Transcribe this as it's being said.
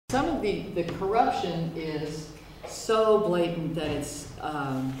Some of the corruption is so blatant that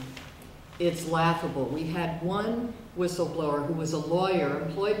it's laughable. We had one whistleblower who was a lawyer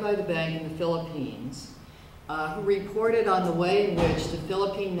employed by the bank in the Philippines who reported on the way in which the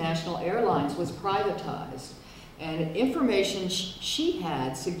Philippine National Airlines was privatized. And information she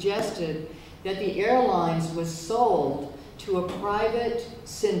had suggested that the airlines was sold to a private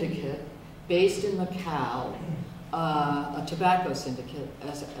syndicate based in Macau, a tobacco syndicate,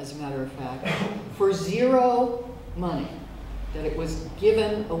 as a matter of fact, for zero money, that it was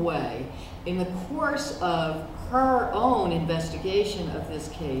given away. In the course of her own investigation of this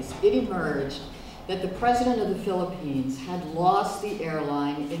case, it emerged that the president of the Philippines had lost the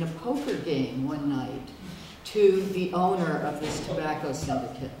airline in a poker game one night to the owner of this tobacco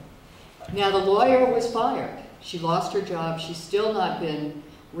syndicate. Now, the lawyer was fired. She lost her job. She's still not been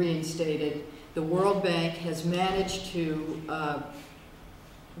reinstated. The World Bank has managed to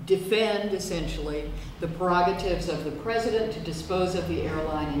defend, essentially, the prerogatives of the president to dispose of the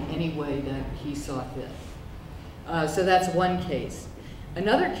airline in any way that he saw fit. So that's one case.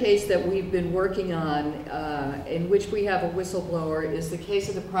 Another case that we've been working on, in which we have a whistleblower, is the case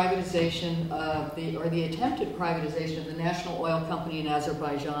of the privatization of the attempted privatization of the national oil company in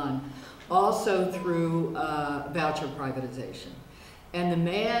Azerbaijan, also through voucher privatization. And the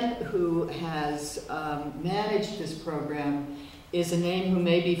man who has managed this program is a name who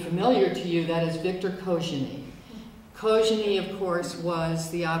may be familiar to you. That is Viktor Kozhiny. Kozhiny, of course, was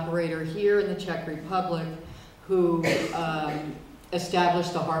the operator here in the Czech Republic who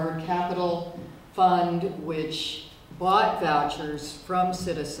established the Harvard Capital Fund, which bought vouchers from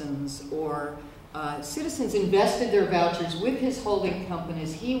citizens, or citizens invested their vouchers with his holding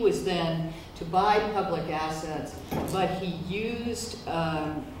companies. He was then to buy public assets, but he used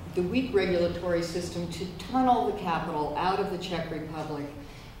the weak regulatory system to tunnel the capital out of the Czech Republic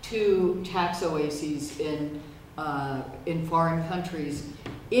to tax oases in foreign countries,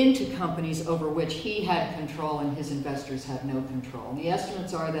 into companies over which he had control and his investors had no control. And the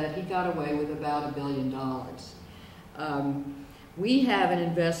estimates are that he got away with about $1 billion. We have an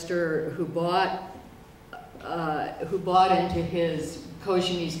investor who bought into his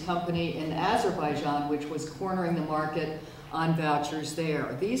Kozhiny's company in Azerbaijan, which was cornering the market on vouchers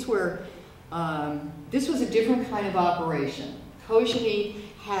there. These were, this was a different kind of operation. Kozhiny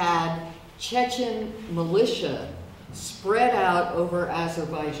had Chechen militia spread out over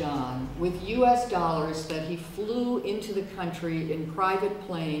Azerbaijan with US dollars that he flew into the country in private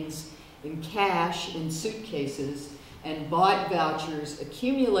planes, in cash, in suitcases, and bought vouchers,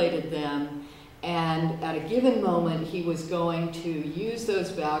 accumulated them, and at a given moment he was going to use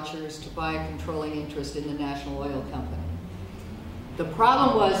those vouchers to buy a controlling interest in the National Oil Company. The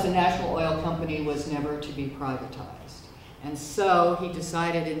problem was the National Oil Company was never to be privatized. And so he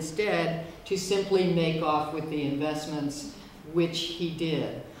decided instead to simply make off with the investments, which he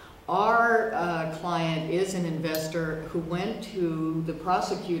did. Our client is an investor who went to the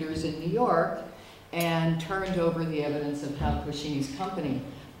prosecutors in New York and turned over the evidence of how Kozhiny's company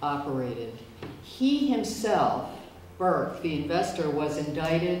operated. He himself, Burke, the investor, was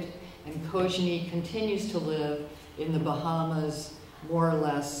indicted, and Kozhiny continues to live in the Bahamas, more or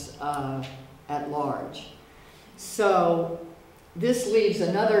less at large. So this leaves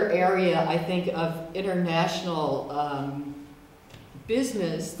another area, I think, of international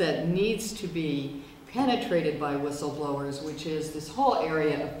business that needs to be penetrated by whistleblowers, which is this whole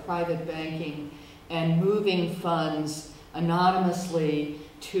area of private banking and moving funds anonymously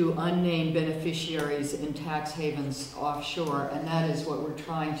to unnamed beneficiaries in tax havens offshore, and that is what we're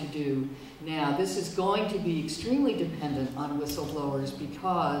trying to do now. This is going to be extremely dependent on whistleblowers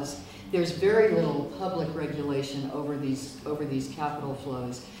because there's very little public regulation over these capital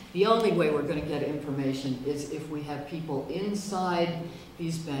flows. The only way we're going to get information is if we have people inside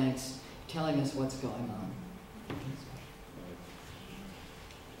these banks telling us what's going on.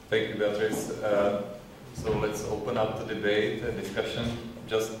 Thank you, Beatrice. So let's open up the debate and discussion.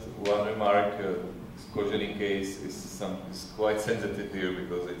 Just one remark, this Kozhiny case is quite sensitive here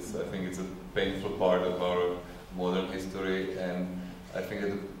because I think it's a painful part of our modern history, and I think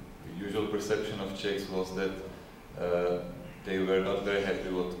that the usual perception of Czechs was that they were not very happy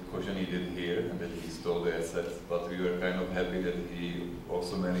what Kozhiny did here and that he stole the assets, but we were kind of happy that he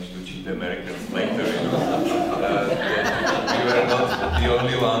also managed to cheat Americans later. You know? We were not the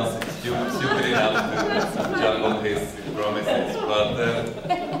only ones stupid enough to jump on his promises, but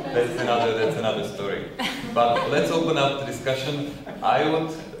that's another story. But let's open up the discussion. I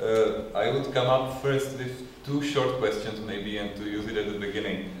would come up first with two short questions maybe, and to use it at the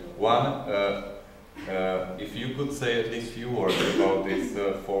beginning. One, If you could say at least a few words about this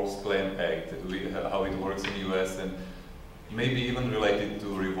False Claim Act, how it works in the US, and maybe even related to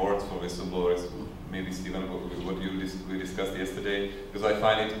rewards for whistleblowers, maybe Stephen, what we discussed yesterday, because I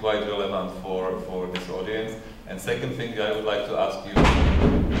find it quite relevant for this audience. And second thing I would like to ask you,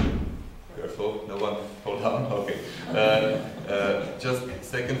 careful, no one hold on, okay. Just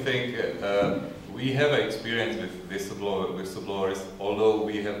second thing, we have experience with whistleblowers, although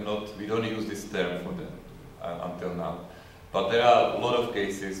we don't use this term for them until now. But there are a lot of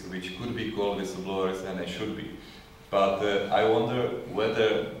cases which could be called whistleblowers, and they should be. But I wonder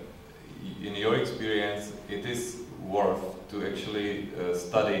whether, in your experience, it is worth to actually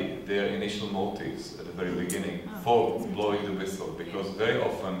study their initial motives at the very beginning for blowing the whistle, because very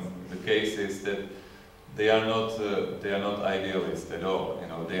often the case is that they are not idealists at all. You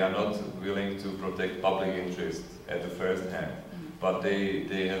know, they are not willing to protect public interest at the first hand, but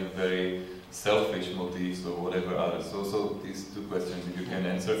they have very selfish motives or whatever others. So these two questions, if you can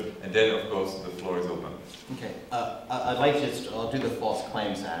answer, and then of course the floor is open. Okay, I'd like to I'll do the False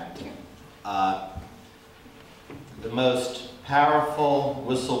Claims Act. The most powerful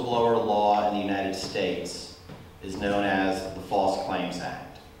whistleblower law in the United States is known as the False Claims Act.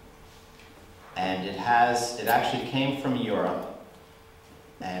 And it actually came from Europe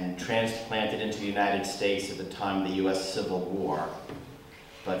and transplanted into the United States at the time of the US Civil War.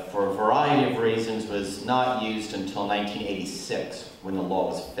 But for a variety of reasons was not used until 1986 when the law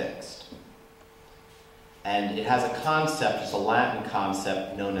was fixed. And it has a concept, it's a Latin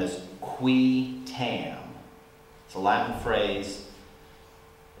concept known as qui tam. It's a Latin phrase,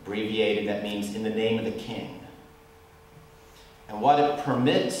 abbreviated, that means in the name of the king. And what it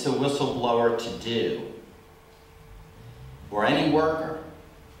permits a whistleblower to do, or any worker,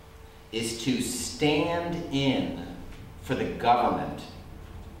 is to stand in for the government,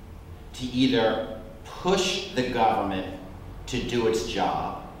 to either push the government to do its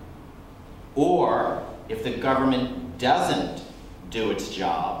job, or if the government doesn't do its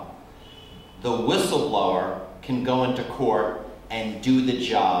job, the whistleblower can go into court and do the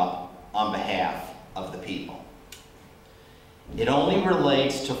job on behalf of the people. It only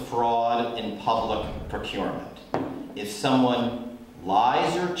relates to fraud in public procurement. If someone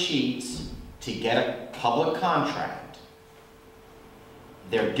lies or cheats to get a public contract,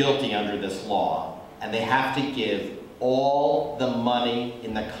 they're guilty under this law, and they have to give all the money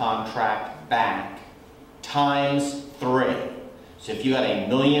in the contract back times 3. So if you had $1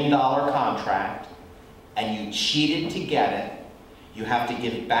 million contract and you cheated to get it, you have to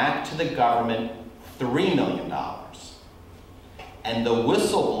give back to the government $3 million. And the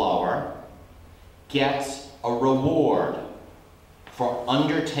whistleblower gets a reward for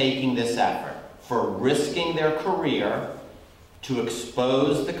undertaking this effort, for risking their career to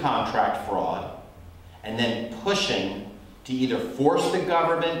expose the contract fraud, and then pushing to either force the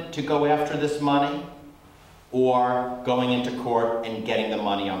government to go after this money, or going into court and getting the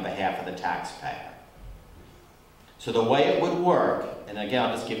money on behalf of the taxpayer. So the way it would work, and again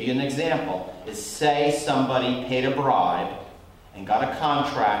I'll just give you an example, is say somebody paid a bribe and got a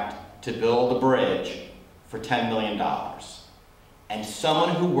contract to build a bridge for $10 million. And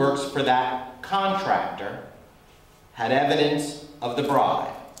someone who works for that contractor had evidence of the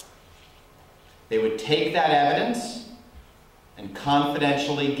bribe. They would take that evidence and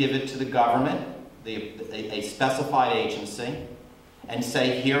confidentially give it to the government, a specified agency, and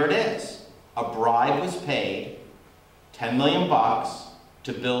say, here it is. A bribe was paid, $10 million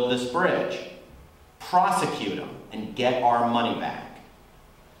to build this bridge. Prosecute them and get our money back.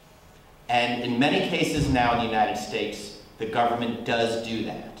 And in many cases now in the United States, the government does do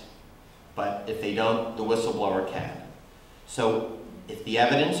that. But if they don't, the whistleblower can. So if the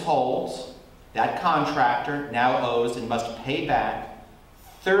evidence holds, that contractor now owes and must pay back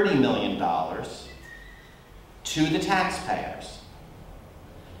 $30 million to the taxpayers.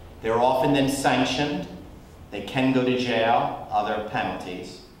 They're often then sanctioned. They can go to jail, other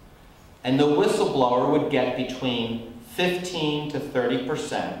penalties. And the whistleblower would get between 15 to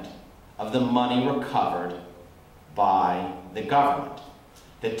 30% of the money recovered by the government.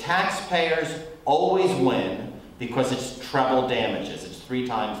 The taxpayers always win because it's treble damages. It's 3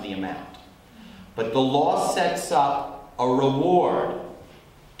 times the amount. But the law sets up a reward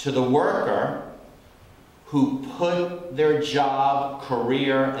to the worker who put their job,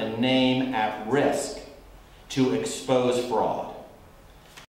 career, and name at risk to expose fraud.